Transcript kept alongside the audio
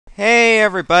Hey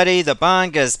everybody, the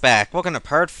Banga's back. Welcome to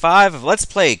part 5 of Let's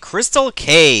Play Crystal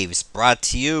Caves, brought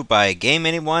to you by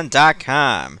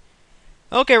GameAnyone.com.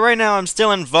 Okay, right now I'm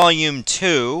still in Volume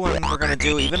 2, and we're gonna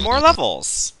do even more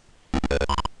levels.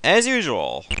 As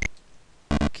usual.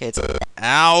 Okay, it's...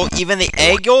 Ow! Even the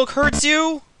egg yolk hurts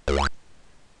you? Well,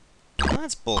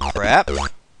 that's bullcrap.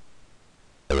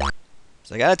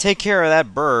 So I gotta take care of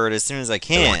that bird as soon as I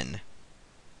can.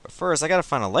 But first, I gotta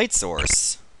find a light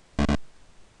source.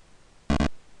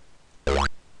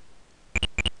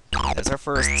 That's our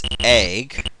first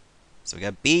egg. So we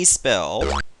got B spelled.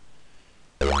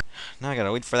 Now I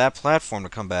gotta wait for that platform to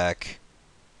come back.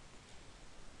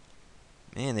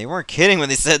 Man, they weren't kidding when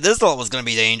they said this level was gonna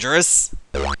be dangerous.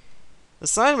 The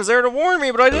sign was there to warn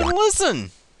me, but I didn't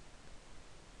listen.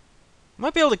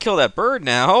 Might be able to kill that bird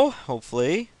now,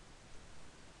 hopefully.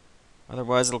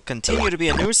 Otherwise it'll continue to be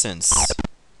a nuisance.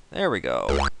 There we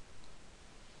go.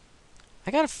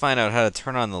 I gotta find out how to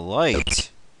turn on the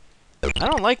light. I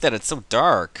don't like that it's so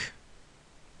dark.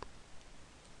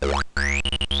 Because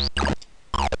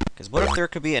what if there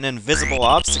could be an invisible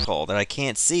obstacle that I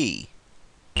can't see?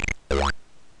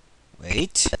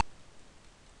 Wait.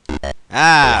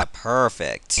 Ah,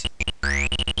 perfect.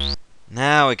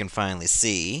 Now we can finally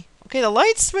see. Okay, the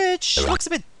light switch looks a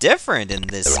bit different in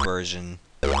this version,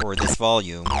 or this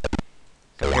volume,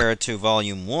 compared to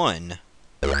Volume 1.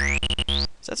 So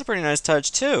that's a pretty nice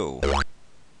touch, too.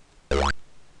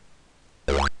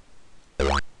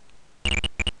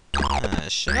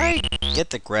 Should I get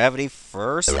the gravity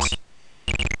first?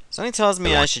 Something tells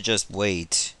me I should just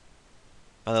wait.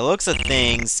 By the looks of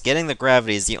things, getting the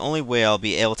gravity is the only way I'll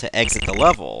be able to exit the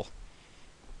level.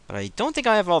 But I don't think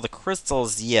I have all the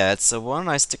crystals yet, so why don't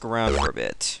I stick around for a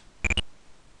bit?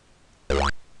 Okay,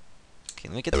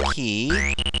 let me get the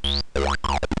key.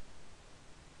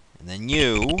 And then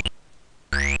you.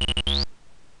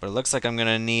 But it looks like I'm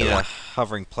gonna need a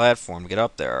hovering platform to get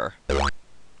up there.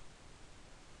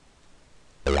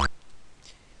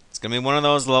 It's gonna be one of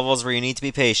those levels where you need to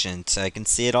be patient. I can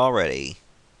see it already.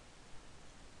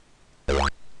 Can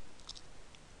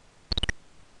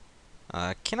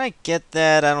I get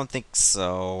that? I don't think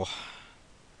so.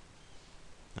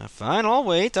 Fine, I'll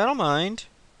wait. I don't mind.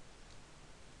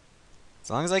 As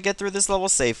long as I get through this level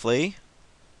safely.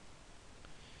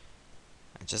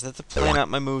 I just have to plan out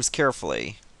my moves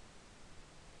carefully.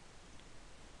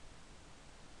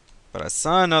 But I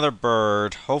saw another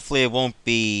bird. Hopefully it won't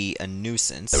be a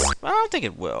nuisance. I don't think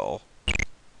it will.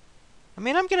 I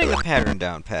mean, I'm getting the pattern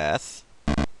down path.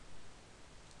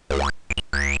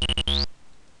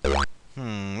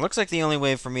 Looks like the only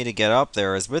way for me to get up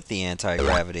there is with the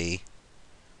anti-gravity.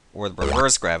 Or the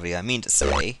reverse gravity, I mean to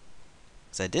say.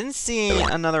 Because I didn't see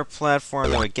another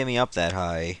platform that would get me up that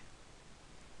high.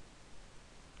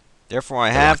 Therefore,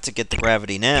 I have to get the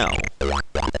gravity now.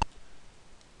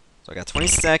 So I got 20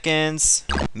 seconds.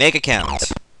 Make it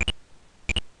count.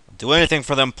 I'll do anything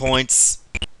for them points.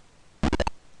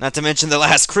 Not to mention the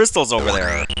last crystals over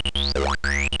there.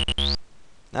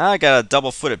 Now I gotta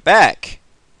double foot it back.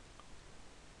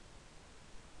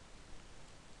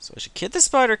 So I should get the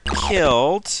spider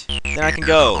killed. Then I can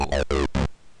go.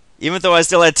 Even though I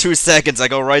still had 2 seconds, I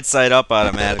go right side up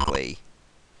automatically.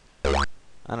 I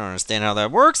don't understand how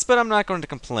that works, but I'm not going to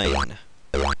complain.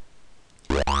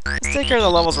 Let's take care of the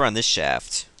levels around this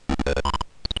shaft.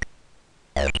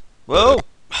 Whoa!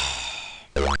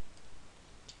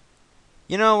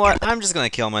 You know what? I'm just gonna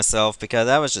kill myself because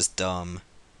that was just dumb.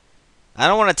 I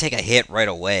don't want to take a hit right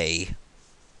away.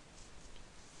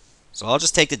 So I'll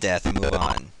just take the death and move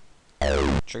on.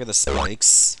 Trigger the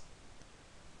spikes.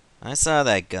 I saw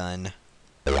that gun.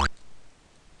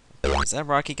 Is that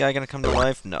Rocky guy gonna come to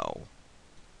life? No.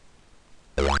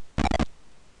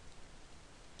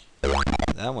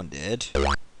 That one did.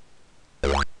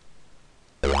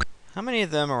 How many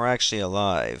of them are actually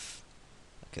alive?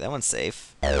 Okay, that one's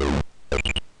safe. Get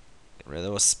rid of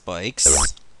those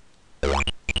spikes.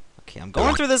 Okay, I'm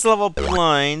going through this level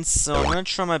blind, so I'm gonna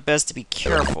try my best to be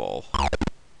careful. I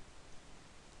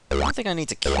don't think I need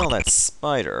to kill that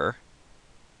spider.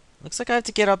 Looks like I have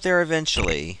to get up there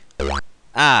eventually.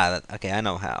 Ah, okay, I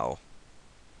know how.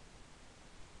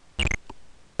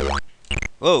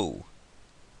 Whoa.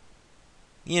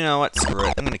 You know what? Screw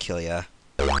it. I'm gonna kill ya.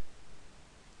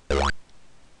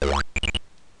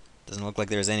 Doesn't look like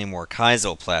there's any more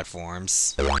Kaizo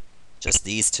platforms. Just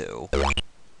these two.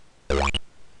 Okay,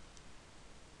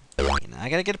 now I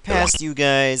gotta get past you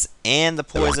guys and the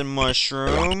poison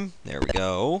mushroom. There we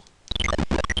go.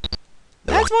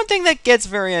 That's one thing that gets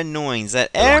very annoying, is that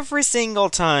every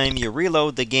single time you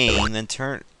reload the game, then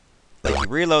like you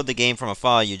reload the game from a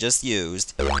file you just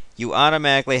used, you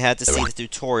automatically had to see the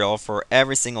tutorial for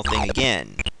every single thing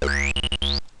again.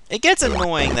 It gets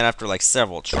annoying that after like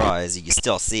several tries, you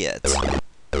still see it.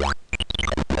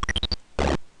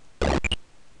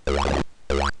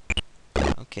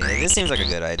 Okay, this seems like a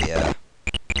good idea.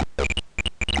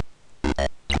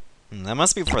 That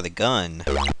must be for the gun.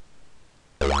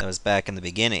 That was back in the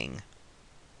beginning.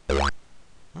 Well,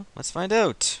 let's find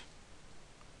out.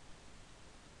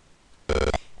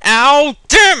 Ow!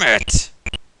 Damn it!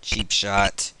 Cheap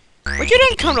shot. But you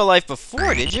didn't come to life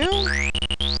before, did you?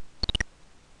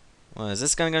 Well, is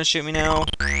this gun gonna shoot me now?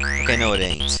 Okay, no it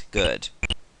ain't. Good.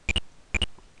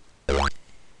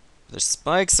 There's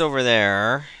spikes over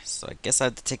there, so I guess I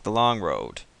have to take the long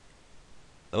road.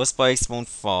 Those spikes won't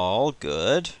fall.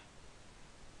 Good.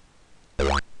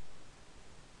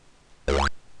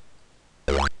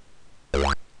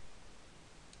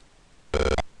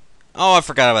 Oh, I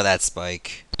forgot about that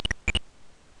spike.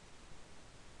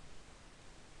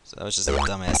 So that was just a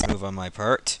dumbass move on my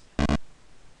part.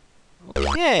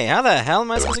 Okay, how the hell am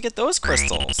I supposed to get those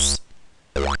crystals?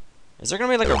 Is there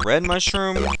gonna be like a red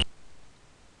mushroom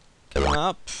coming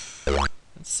up?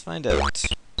 Let's find out.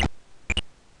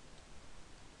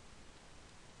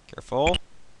 Careful.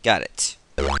 Got it.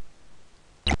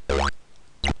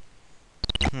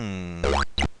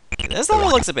 This level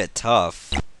looks a bit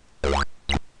tough. I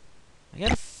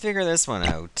gotta figure this one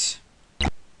out.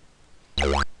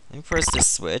 Let me press this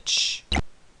switch.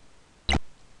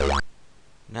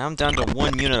 Now I'm down to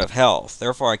 1 unit of health,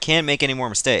 therefore I can't make any more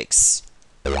mistakes.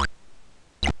 But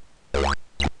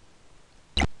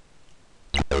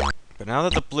now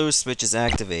that the blue switch is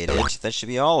activated, that should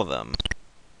be all of them.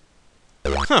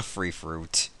 Huh, free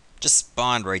fruit. Just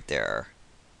spawned right there.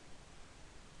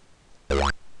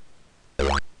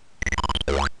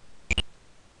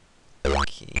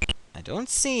 Okay, I don't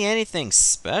see anything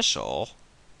special.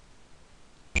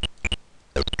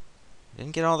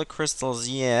 Didn't get all the crystals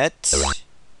yet.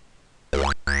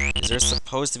 Is there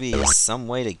supposed to be some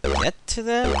way to get to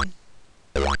them?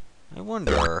 I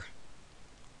wonder.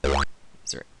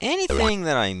 Is there anything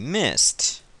that I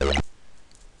missed? I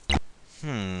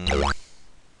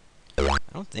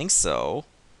don't think so.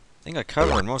 I think I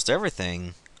covered most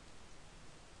everything.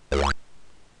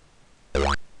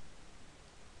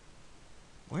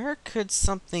 Where could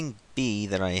something be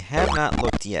that I have not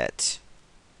looked yet?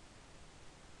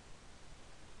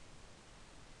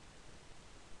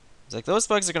 It's like those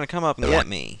bugs are gonna come up and get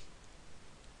me.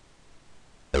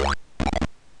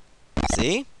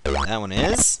 See? That one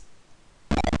is.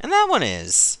 And that one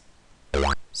is.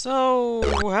 So,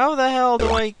 how the hell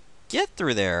do I get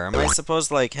through there? Am I supposed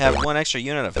to, like, have 1 extra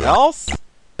unit of health?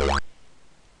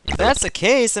 If that's the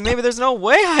case, then maybe there's no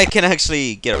way I can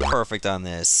actually get a perfect on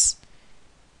this.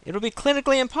 It'll be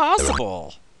clinically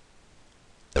impossible.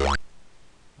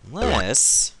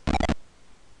 Unless...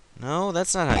 No,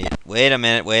 that's not how you... Wait a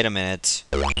minute, wait a minute.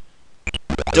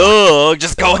 Doug,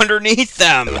 just go underneath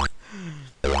them!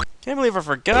 Can't believe I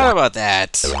forgot about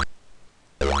that.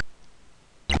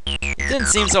 It didn't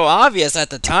seem so obvious at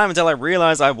the time until I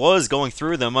realized I was going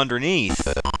through them underneath.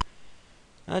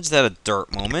 I just had a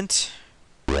dirt moment.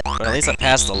 But at least I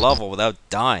passed the level without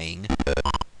dying.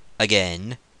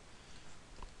 Again.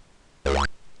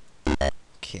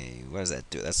 Okay, what does that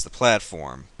do? That's the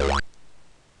platform.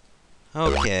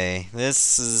 Okay,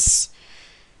 this is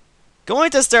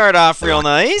going to start off real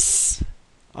nice.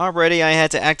 Already I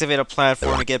had to activate a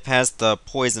platform to get past the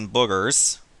poison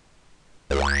boogers.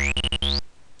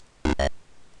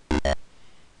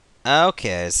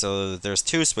 Okay, so there's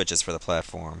 2 switches for the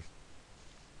platform.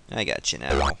 I got you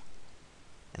now.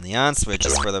 And the on switch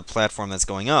is for the platform that's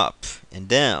going up and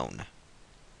down.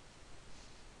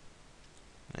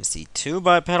 I see 2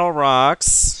 bipedal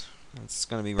rocks. That's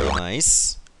gonna be real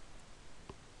nice.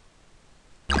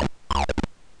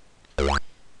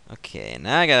 Okay,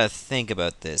 now I gotta think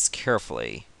about this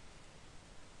carefully.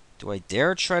 Do I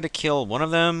dare try to kill one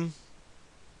of them?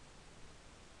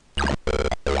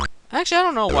 Actually, I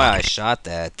don't know why I shot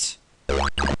that.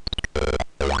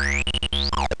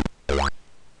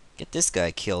 Get this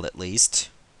guy killed at least.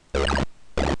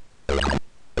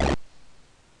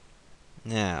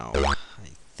 Now, I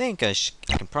think I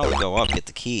can probably go up and get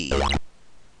the key.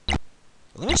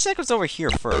 Let me check what's over here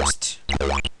first.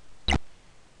 I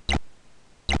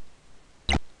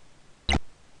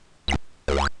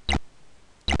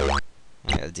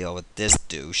gotta deal with this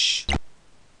douche.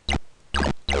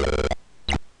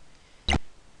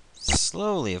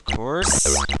 Slowly, of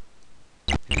course.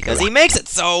 Because he makes it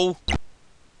so!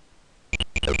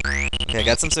 Okay, I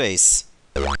got some space.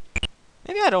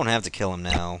 Maybe I don't have to kill him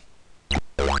now.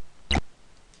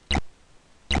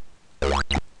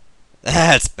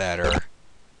 That's better.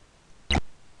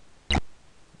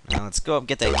 Now let's go up and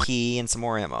get that key and some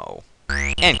more ammo.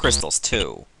 And crystals,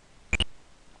 too.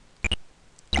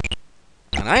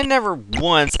 And I never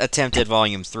once attempted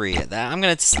Volume 3. I'm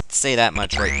gonna say that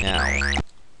much right now.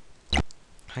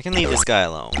 I can leave this guy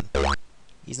alone.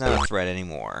 He's not a threat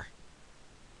anymore.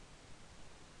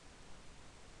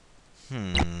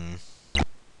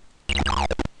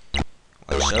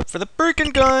 Watch out for the Birkin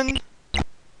gun!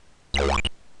 What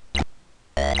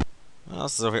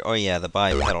else is over here? Oh yeah, the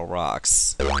bipedal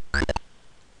rocks. I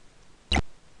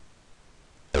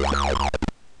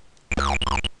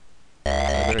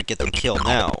better get them killed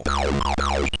now.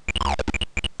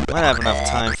 Might have enough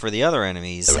time for the other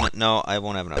enemies. No, I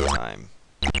won't have enough time.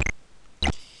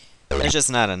 There's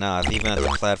just not enough, even if the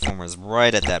platform is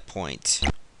right at that point.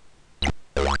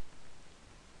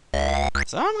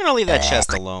 So I'm gonna leave that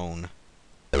chest alone.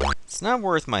 It's not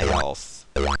worth my health.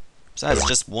 Besides,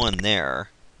 just one there.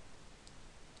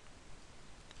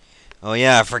 Oh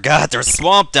yeah, I forgot there's a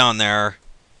swamp down there.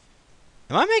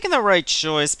 Am I making the right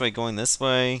choice by going this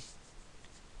way?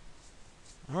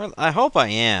 I hope I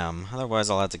am, otherwise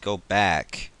I'll have to go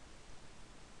back.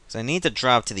 Because I need to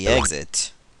drop to the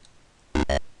exit.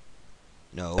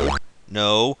 No,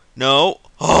 no, no!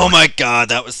 Oh my god,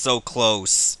 that was so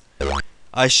close!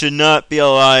 I should not be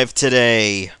alive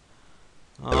today!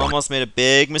 I almost made a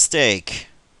big mistake.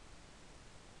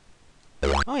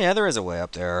 Oh yeah, there is a way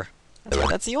up there. That's right,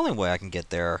 that's the only way I can get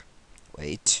there.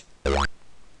 Wait.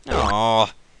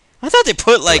 Oh, I thought they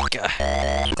put, like,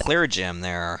 a clear gem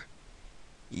there.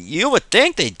 You would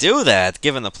think they'd do that,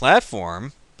 given the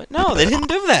platform. But no, they didn't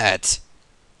do that.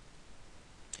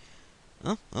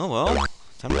 Oh well.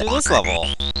 Time to do this level.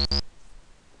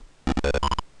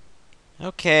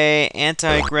 Okay,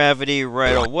 anti-gravity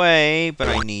right away, but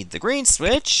I need the green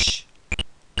switch.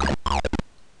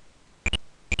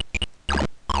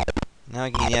 Now I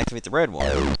can deactivate the red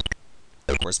one.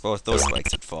 Of course, both those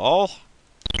spikes would fall.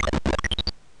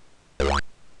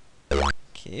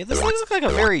 Okay, this looks like a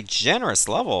very generous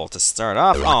level to start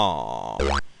off.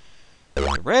 Aww.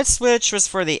 The red switch was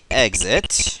for the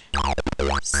exit.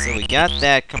 So we got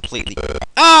that completely.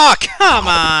 Oh, come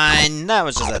on! That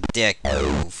was just a dick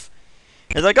move.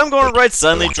 It's like, I'm going right,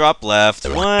 suddenly drop left.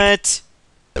 What?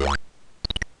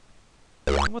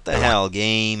 What the hell,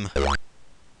 game?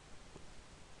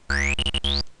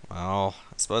 Well,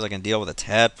 I suppose I can deal with the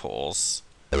tadpoles.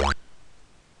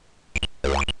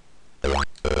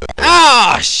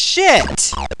 Ah,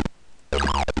 shit!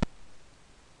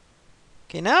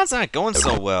 Okay, now it's not going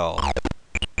so well.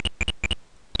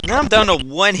 Now I'm down to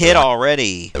one hit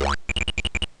already.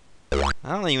 I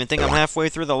don't even think I'm halfway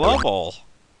through the level.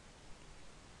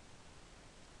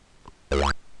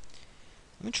 Let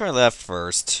me try left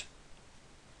first.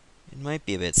 It might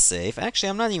be a bit safe. Actually,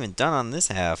 I'm not even done on this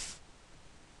half.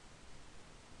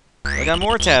 I got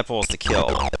more tadpoles to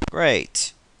kill.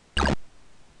 Great.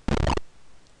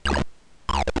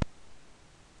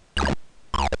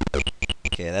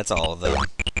 Okay, that's all of them.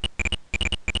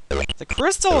 The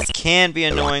crystals can be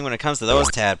annoying when it comes to those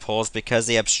tadpoles because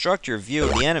they obstruct your view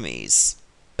of the enemies.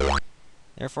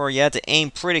 Therefore, you have to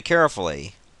aim pretty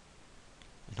carefully.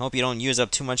 And hope you don't use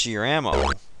up too much of your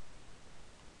ammo.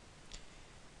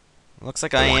 Looks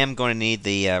like I am going to need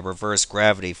the reverse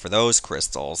gravity for those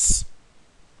crystals.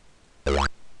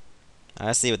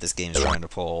 I see what this game is trying to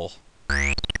pull.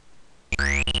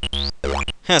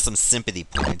 Has some sympathy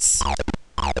points.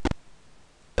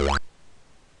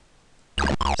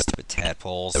 Stupid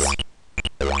tadpoles.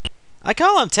 I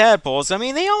call them tadpoles. I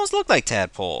mean, they almost look like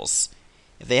tadpoles.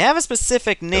 If they have a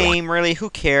specific name, really, who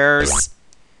cares?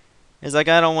 It's like,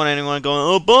 I don't want anyone going,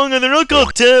 oh, bunga, they're not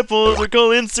called tadpoles, they're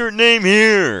called insert name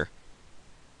here.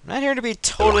 I'm not here to be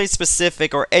totally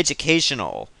specific or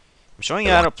educational. I'm showing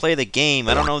you how to play the game.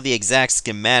 I don't know the exact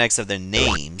schematics of their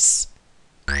names.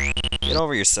 Get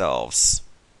over yourselves.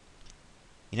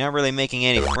 You're not really making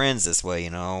any friends this way, you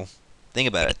know. Think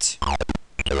about it.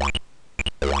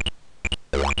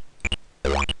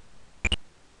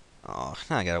 Oh,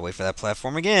 now I gotta wait for that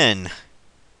platform again.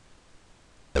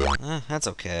 That's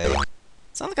okay.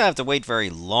 It's not like I have to wait very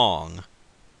long.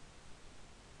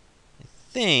 I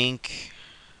think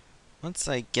once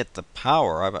I get the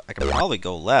power, I can probably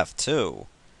go left, too.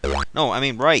 No, I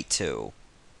mean right, too.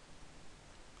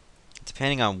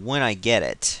 Depending on when I get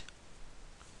it.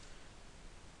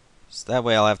 So that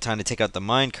way I'll have time to take out the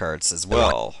minecarts as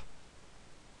well.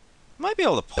 I might be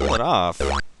able to pull it off.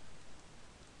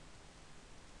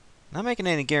 Not making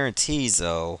any guarantees,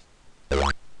 though.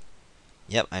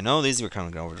 Yep, I know these were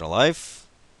coming over to life.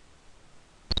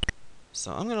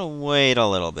 So I'm gonna wait a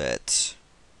little bit.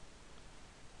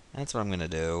 That's what I'm gonna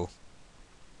do.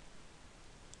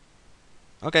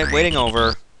 Okay, waiting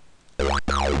over.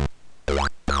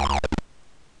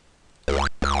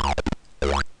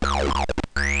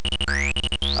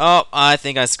 Oh, I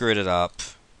think I screwed it up.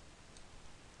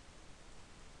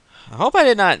 I hope I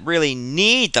did not really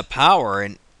need the power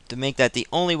and to make that the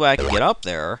only way I could get up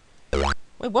there. Wait,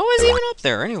 what was even up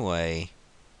there anyway?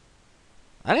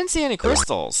 I didn't see any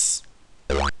crystals.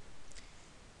 The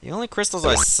only crystals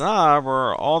I saw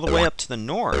were all the way up to the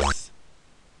north.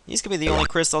 These could be the only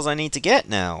crystals I need to get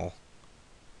now.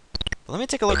 But let me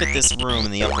take a look at this room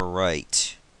in the upper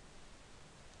right.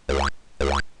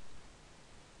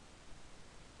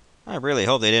 I really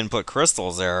hope they didn't put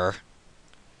crystals there.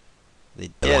 If they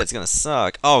did, it's gonna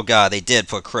suck. Oh god, they did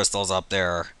put crystals up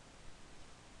there.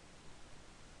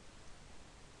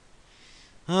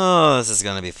 Oh, this is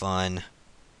gonna be fun.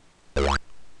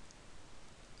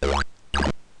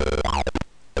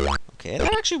 Okay,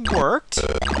 that actually worked.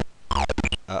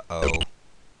 Uh-oh.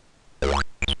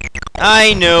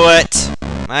 I knew it!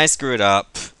 I screwed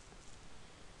up.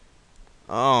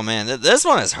 Oh man, this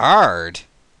one is hard.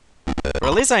 But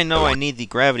at least I know I need the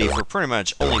gravity for pretty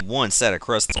much only one set of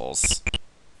crystals.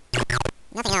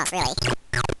 Nothing else, really.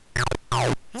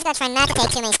 I just gotta try not to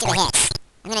take too many stupid hits.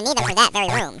 I'm gonna need them for that very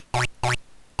room.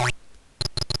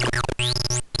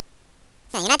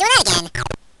 No, you're not doing that again!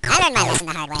 I learned my lesson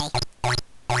the hard way.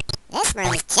 This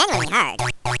room is genuinely hard.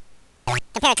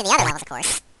 Compared to the other levels, of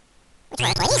course. Which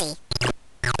were quite easy.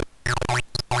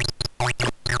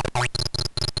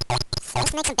 So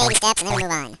let's make some baby steps and then we'll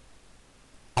move on.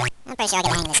 I'm pretty sure I'll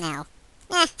get the hang of this now.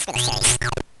 Screw those cherries.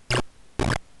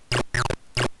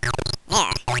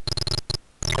 There.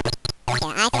 Okay,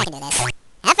 I think I can do this.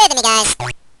 Have faith in me, guys!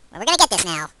 Well, we're gonna get this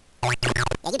now.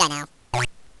 Yeah, you die now.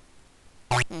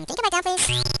 Can you come back down, please?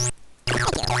 Thank you.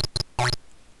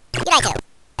 You die too.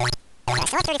 Okay, I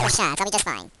still have 34 shots, I'll be just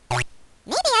fine.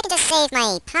 Maybe I can just save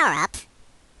my power-up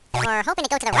for hoping to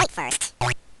go to the right first.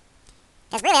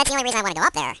 Because really, that's the only reason I want to go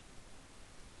up there.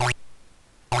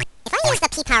 If I use the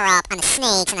P power-up on the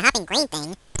snakes and the hopping green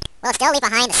thing, will it still leave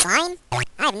behind the slime? I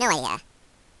have no idea.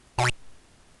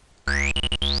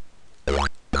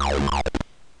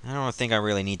 I don't think I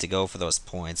really need to go for those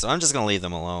points, so I'm just gonna leave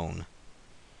them alone.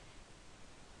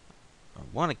 I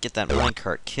want to get that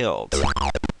minecart killed.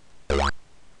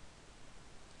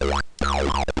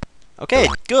 Okay,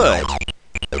 good.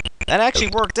 That actually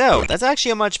worked out. That's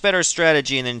actually a much better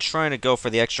strategy than trying to go for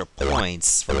the extra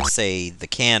points from, say, the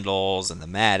candles and the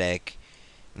matic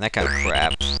and that kind of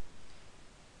crap.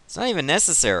 It's not even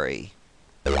necessary.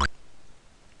 So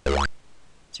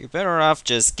you're better off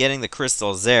just getting the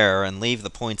crystals there and leave the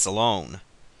points alone.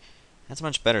 That's a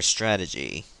much better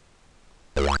strategy.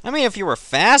 I mean, if you were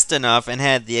fast enough and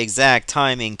had the exact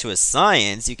timing to a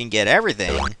science, you can get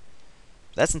everything.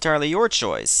 That's entirely your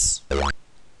choice.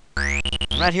 I'm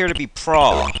not here to be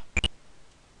pro.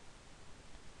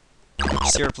 I'm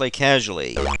just here to play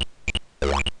casually.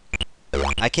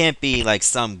 I can't be like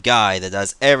some guy that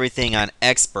does everything on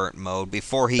expert mode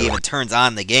before he even turns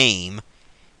on the game.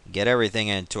 Get everything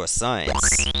into a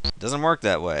science. It doesn't work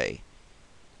that way.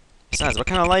 Besides, what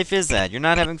kind of life is that? You're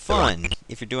not having fun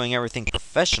if you're doing everything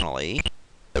professionally.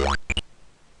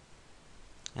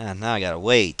 And now I gotta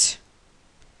wait.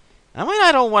 I mean,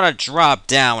 I don't want to drop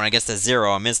down when I get to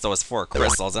 0 and miss those 4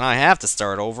 crystals, and I have to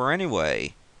start over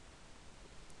anyway.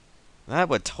 That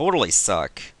would totally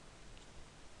suck.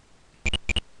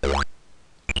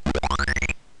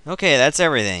 Okay, that's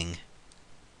everything.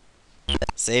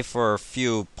 Save for a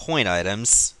few point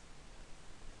items.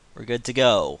 We're good to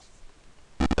go.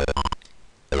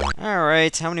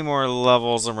 Alright, how many more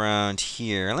levels around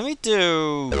here? Let me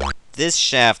do this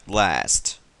shaft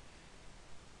last.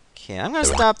 Okay, I'm gonna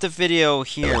stop the video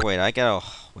here. Wait, I gotta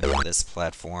wait for this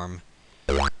platform.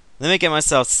 Let me get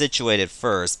myself situated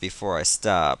first before I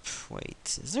stop.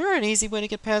 Wait, is there an easy way to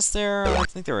get past there? I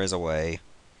think there is a way.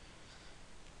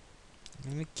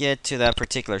 Let me get to that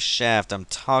particular shaft I'm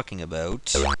talking about.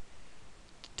 To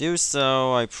do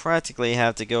so, I practically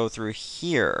have to go through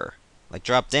here. Like,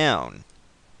 drop down.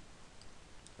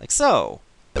 Like so.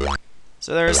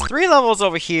 So there's 3 levels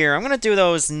over here. I'm gonna do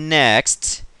those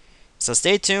next. So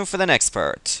stay tuned for the next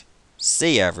part.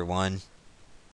 See ya, everyone.